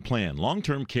retirement plan.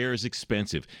 Long-term care is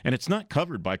expensive, and it's not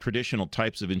covered by traditional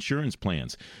types of insurance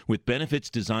plans. With benefits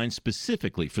designed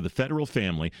specifically for the federal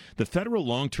family, the Federal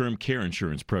Long-Term Care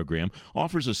Insurance Program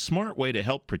offers a smart way to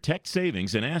help protect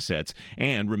savings and assets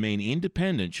and remain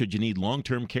independent should you need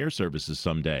long-term care services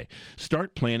someday.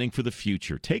 Start planning for the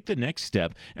future. Take the next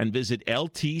step and visit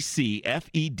ltcfeds.com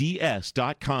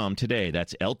today.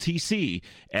 That's ltcfeds.com.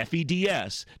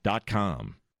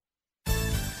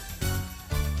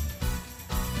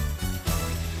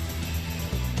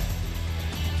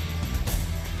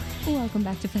 Welcome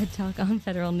back to Fed Talk on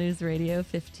Federal News Radio,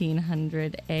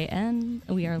 1500 AM.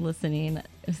 We're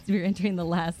entering the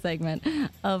last segment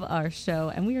of our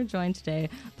show, and we are joined today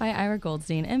by Ira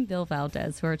Goldstein and Bill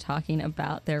Valdez, who are talking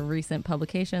about their recent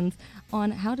publications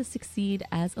on how to succeed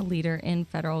as a leader in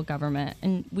federal government.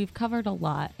 And we've covered a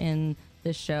lot in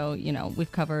this show. You know,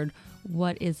 we've covered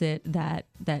what is it that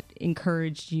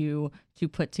encouraged you to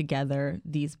put together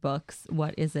these books?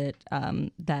 What is it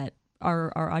that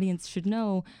our audience should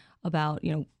know about,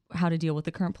 you know, how to deal with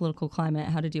the current political climate,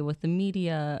 how to deal with the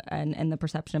media and the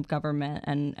perception of government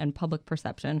and public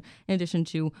perception, in addition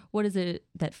to what is it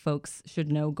that folks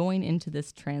should know going into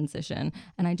this transition.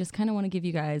 And I just kind of want to give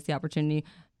you guys the opportunity.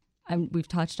 We've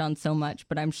touched on so much,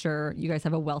 but I'm sure you guys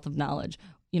have a wealth of knowledge.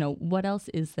 You know, what else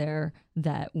is there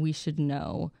that we should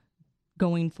know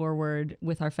going forward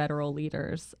with our federal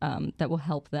leaders that will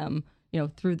help them, you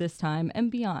know, through this time and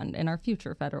beyond, and our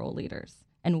future federal leaders?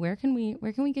 And where can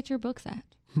we get your books at?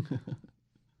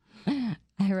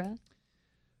 Ira?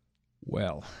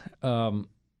 Well,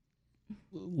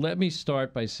 let me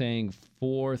start by saying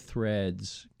 4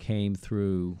 threads came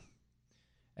through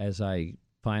as I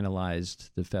finalized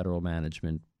the federal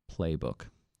management playbook.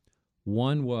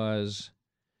 One was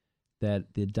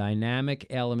that the dynamic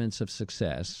elements of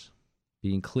success,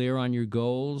 being clear on your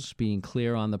goals, being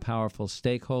clear on the powerful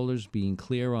stakeholders, being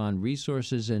clear on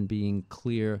resources, and being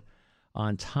clear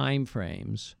on time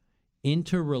frames,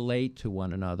 interrelate to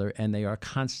one another, and they are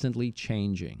constantly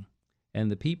changing. And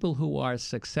the people who are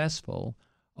successful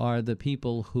are the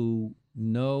people who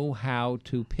know how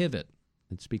to pivot.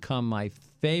 It's become my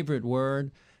favorite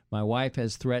word. My wife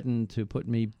has threatened to put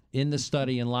me in the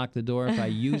study and lock the door if I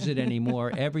use it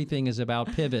anymore. Everything is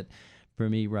about pivot for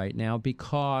me right now,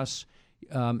 because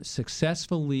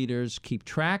successful leaders keep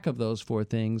track of those 4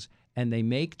 things, and they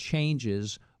make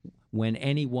changes when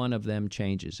any one of them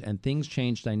changes. And things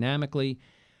change dynamically.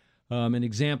 An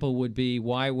example would be,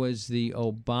 why was the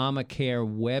Obamacare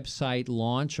website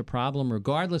launch a problem?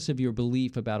 Regardless of your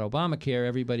belief about Obamacare,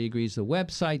 everybody agrees the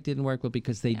website didn't work well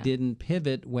because they didn't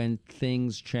pivot when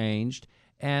things changed.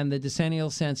 And the decennial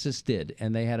census did,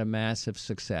 and they had a massive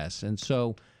success. And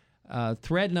so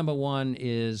thread number 1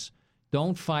 is,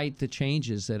 don't fight the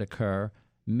changes that occur.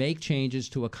 Make changes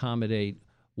to accommodate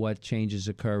what changes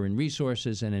occur in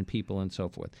resources and in people and so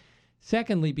forth.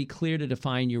 Secondly, be clear to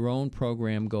define your own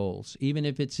program goals, even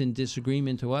if it's in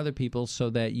disagreement to other people, so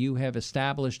that you have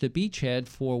established a beachhead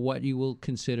for what you will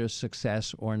consider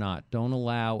success or not. Don't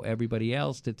allow everybody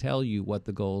else to tell you what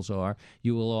the goals are.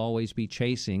 You will always be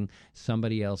chasing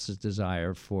somebody else's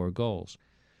desire for goals.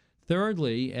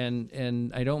 Thirdly,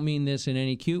 and I don't mean this in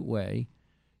any cute way,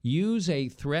 use a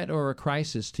threat or a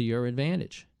crisis to your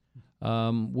advantage.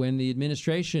 When the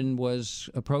administration was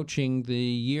approaching the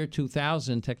year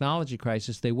 2000 technology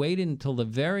crisis, they waited until the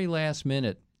very last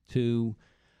minute to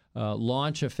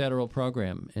launch a federal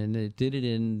program. And they did it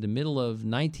in the middle of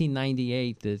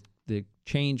 1998. The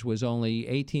change was only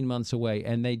 18 months away.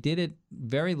 And they did it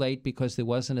very late because there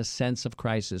wasn't a sense of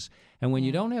crisis. And when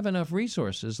you don't have enough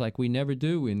resources, like we never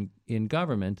do in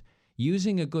government,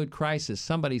 using a good crisis,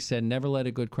 somebody said never let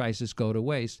a good crisis go to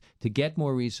waste, to get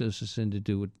more resources and to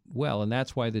do it well. And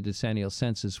that's why the decennial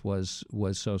census was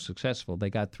so successful. They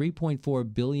got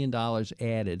 $3.4 billion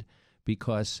added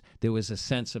because there was a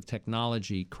sense of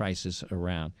technology crisis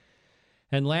around.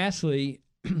 And lastly,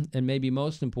 and maybe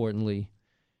most importantly,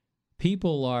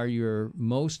 people are your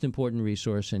most important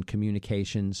resource, and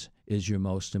communications is your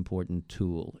most important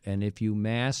tool. And if you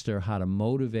master how to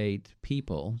motivate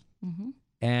people,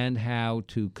 and how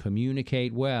to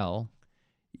communicate well,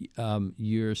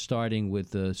 you're starting with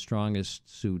the strongest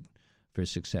suit for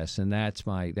success. And that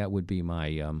would be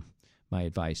my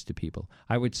advice to people.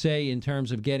 I would say, in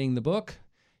terms of getting the book,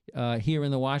 here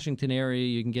in the Washington area,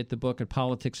 you can get the book at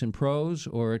Politics and Prose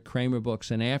or at Kramer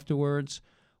Books and Afterwards,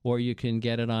 or you can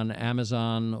get it on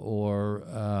Amazon or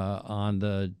on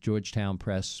the Georgetown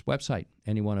Press website,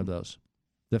 any one of those.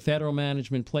 The Federal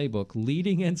Management Playbook,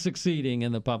 Leading and Succeeding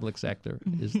in the Public Sector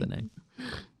is the name.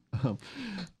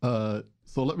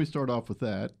 So let me start off with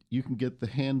that. You can get the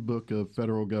Handbook of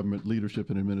Federal Government Leadership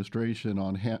and Administration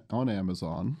on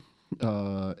Amazon,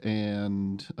 but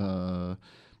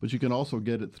you can also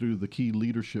get it through the Key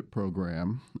Leadership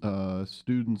Program.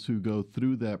 Students who go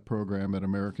through that program at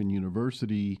American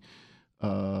University,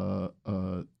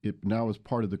 it now is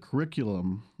part of the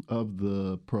curriculum of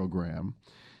the program,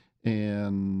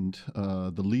 and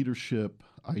the leadership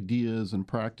ideas and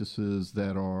practices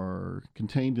that are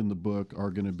contained in the book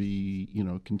are going to be,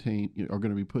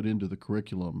 put into the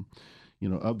curriculum,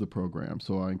 of the program.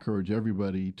 So I encourage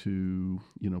everybody to,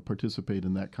 participate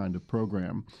in that kind of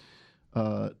program.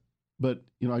 But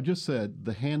I just said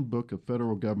the Handbook of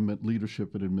Federal Government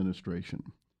Leadership and Administration.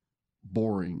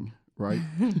 Boring, right?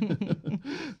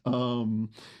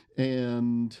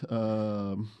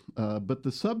 But the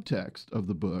subtext of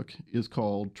the book is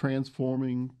called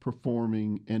Transforming,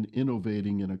 Performing, and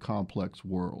Innovating in a Complex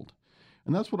World.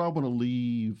 And that's what I want to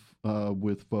leave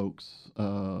with folks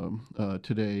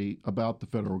today about the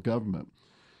federal government.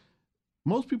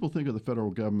 Most people think of the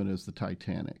federal government as the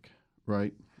Titanic,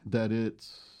 right? That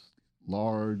it's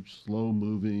large,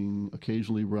 slow-moving,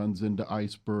 occasionally runs into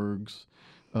icebergs,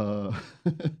 and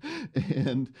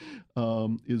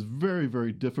is very,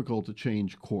 very difficult to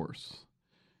change course.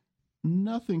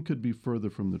 Nothing could be further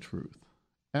from the truth.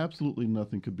 Absolutely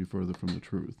nothing could be further from the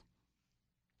truth.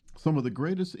 Some of the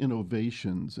greatest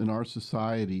innovations in our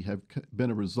society have been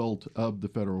a result of the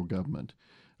federal government.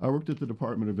 I worked at the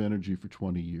Department of Energy for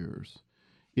 20 years.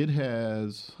 It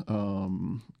has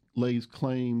lays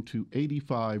claim to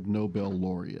 85 Nobel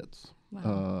laureates.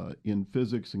 Wow. In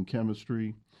physics and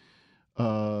chemistry.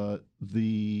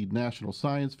 The National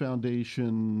Science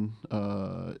Foundation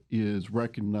is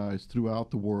recognized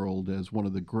throughout the world as one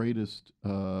of the greatest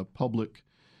public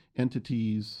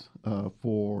entities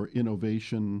for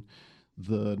innovation.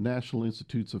 The National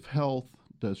Institutes of Health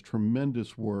does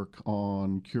tremendous work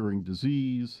on curing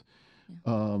disease.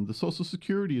 The Social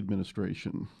Security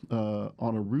Administration,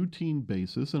 on a routine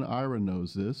basis, and Ira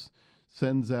knows this,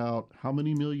 sends out how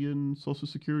many million Social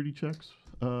Security checks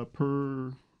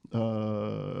per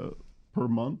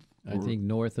month? I think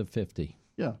north of 50.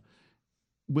 Yeah,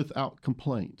 without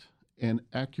complaint and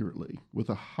accurately, with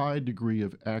a high degree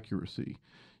of accuracy.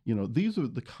 These are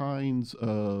the kinds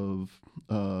of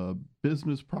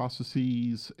business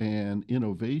processes and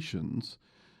innovations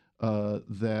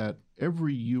that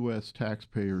every U.S.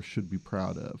 taxpayer should be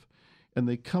proud of. And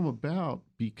they come about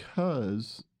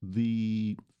because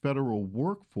the federal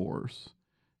workforce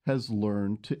has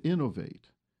learned to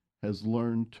innovate, has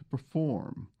learned to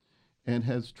perform, and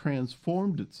has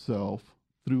transformed itself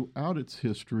throughout its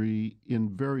history in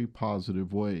very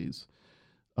positive ways.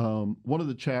 One of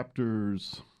the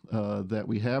chapters that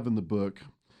we have in the book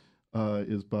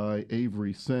is by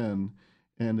Avery Senn,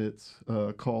 and it's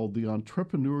called The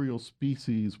Entrepreneurial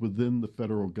Species Within the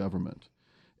Federal Government.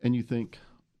 And you think,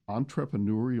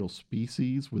 entrepreneurial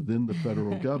species within the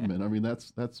federal government? I mean,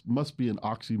 that's must be an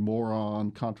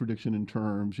oxymoron, contradiction in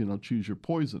terms, choose your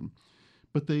poison.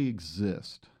 But they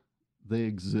exist. They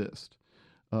exist.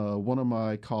 One of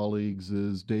my colleagues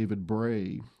is David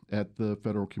Bray at the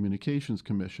Federal Communications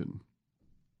Commission.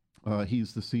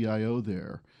 He's the CIO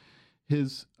there.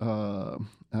 His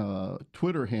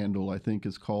Twitter handle, I think,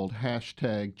 is called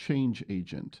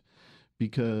 #ChangeAgent,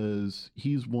 because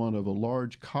he's one of a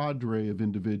large cadre of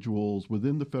individuals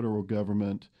within the federal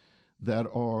government that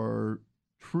are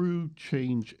true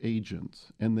change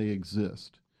agents, and they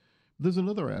exist. There's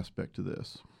another aspect to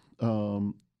this.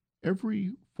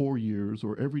 Every 4 years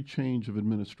or every change of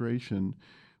administration,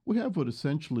 we have what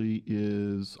essentially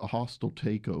is a hostile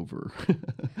takeover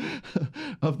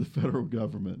of the federal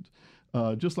government,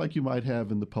 just like you might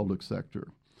have in the public sector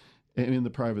and in the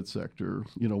private sector,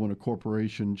 when a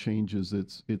corporation changes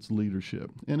its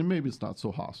leadership. And maybe it's not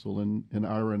so hostile, and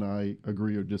Ira and I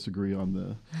agree or disagree on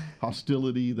the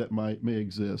hostility that may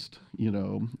exist,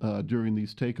 during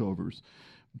these takeovers.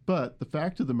 But the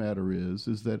fact of the matter is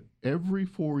that every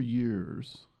 4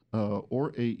 years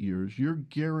or 8 years, you're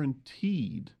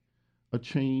guaranteed a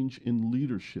change in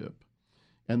leadership.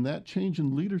 And that change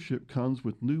in leadership comes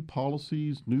with new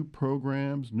policies, new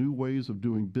programs, new ways of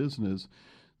doing business.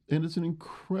 And it's an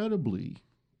incredibly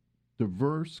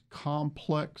diverse,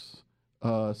 complex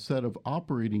set of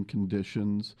operating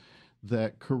conditions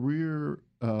that career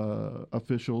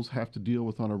officials have to deal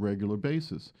with on a regular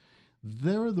basis.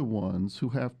 They're the ones who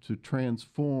have to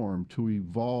transform, to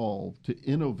evolve, to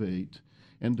innovate,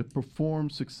 and to perform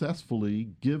successfully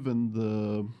given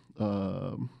the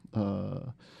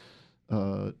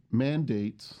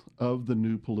mandates of the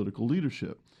new political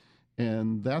leadership.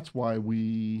 And that's why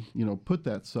we, put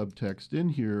that subtext in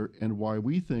here, and why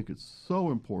we think it's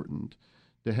so important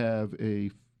to have a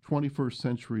 21st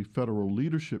century federal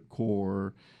leadership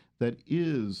corps that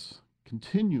is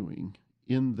continuing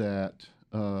in that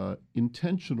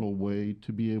intentional way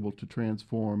to be able to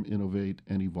transform, innovate,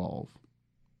 and evolve.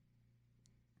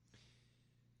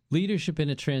 Leadership in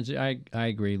a transition, I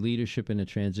agree. Leadership in a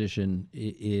transition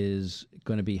is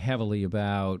going to be heavily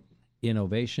about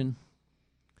innovation,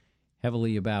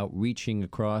 heavily about reaching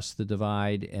across the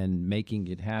divide and making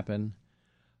it happen.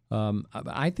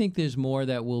 I think there's more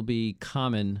that will be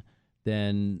common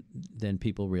than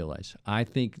people realize. I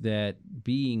think that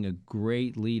being a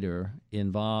great leader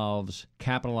involves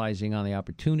capitalizing on the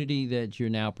opportunity that you're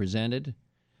now presented,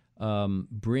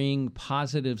 bring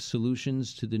positive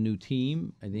solutions to the new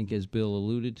team, I think, as Bill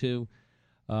alluded to,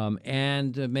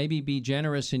 and maybe be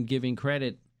generous in giving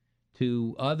credit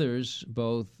to others,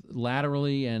 both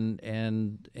laterally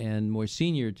and more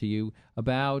senior to you,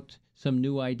 about some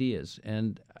new ideas.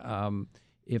 And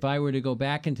if I were to go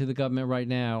back into the government right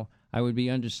now, I would be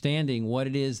understanding what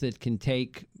it is that can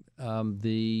take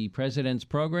the president's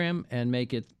program and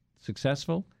make it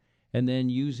successful, and then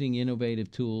using innovative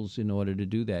tools in order to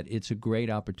do that. It's a great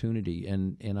opportunity,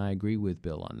 and I agree with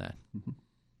Bill on that. Mm-hmm.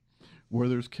 Where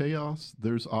there's chaos,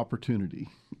 there's opportunity.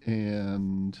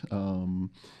 And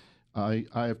I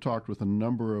have talked with a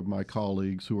number of my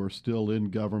colleagues who are still in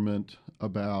government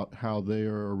about how they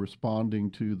are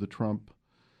responding to the Trump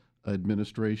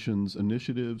administration's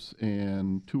initiatives,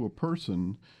 and to a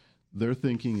person, they're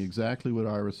thinking exactly what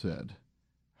Ira said.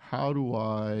 How do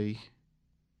I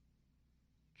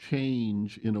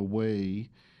change in a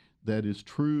way that is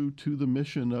true to the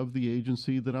mission of the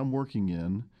agency that I'm working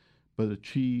in, but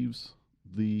achieves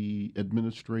the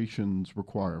administration's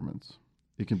requirements?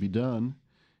 It can be done,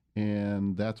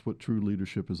 and that's what true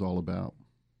leadership is all about.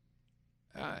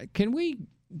 Can we,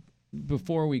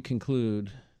 before we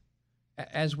conclude,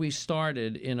 as we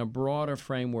started, in a broader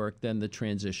framework than the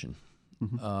transition,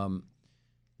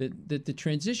 that the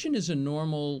transition is a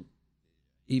normal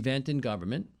event in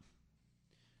government,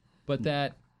 but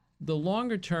that the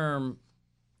longer-term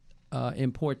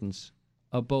importance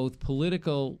of both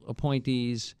political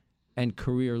appointees and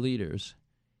career leaders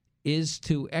is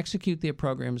to execute their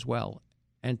programs well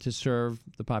and to serve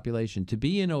the population, to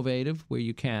be innovative where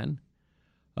you can,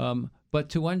 but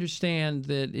to understand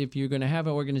that if you're going to have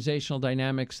organizational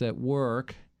dynamics that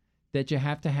work, that you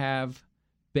have to have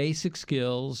basic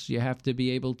skills, you have to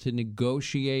be able to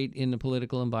negotiate in the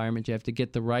political environment, you have to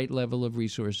get the right level of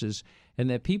resources, and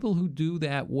that people who do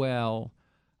that well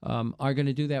are going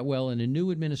to do that well in a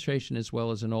new administration as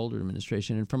well as an older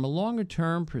administration. And from a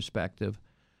longer-term perspective,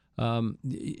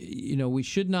 we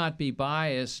should not be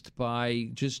biased by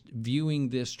just viewing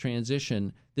this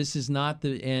transition. This is not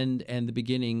the end and the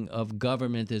beginning of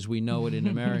government as we know it in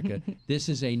America. This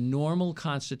is a normal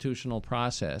constitutional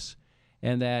process.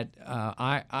 And that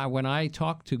I when I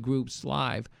talk to groups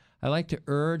live, I like to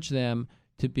urge them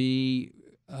to be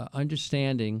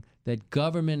understanding that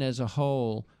government as a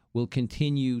whole will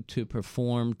continue to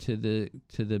perform to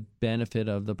the benefit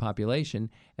of the population,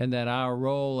 and that our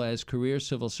role as career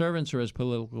civil servants or as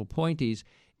political appointees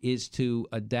is to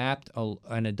adapt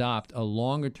and adopt a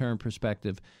longer-term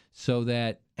perspective so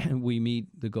that we meet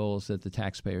the goals that the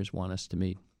taxpayers want us to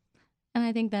meet. And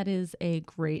I think that is a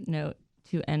great note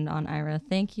to end on, Ira.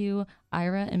 Thank you,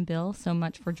 Ira and Bill, so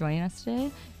much for joining us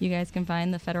today. You guys can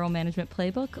find the Federal Management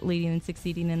Playbook, Leading and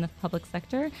Succeeding in the Public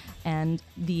Sector, and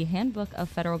the Handbook of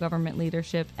Federal Government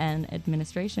Leadership and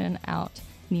Administration out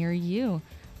near you.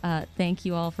 Thank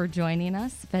you all for joining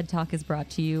us. Fed Talk is brought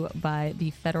to you by the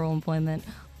federal employment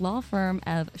law firm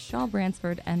of Shaw,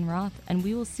 Bransford, and Roth, and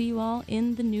we will see you all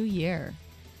in the new year.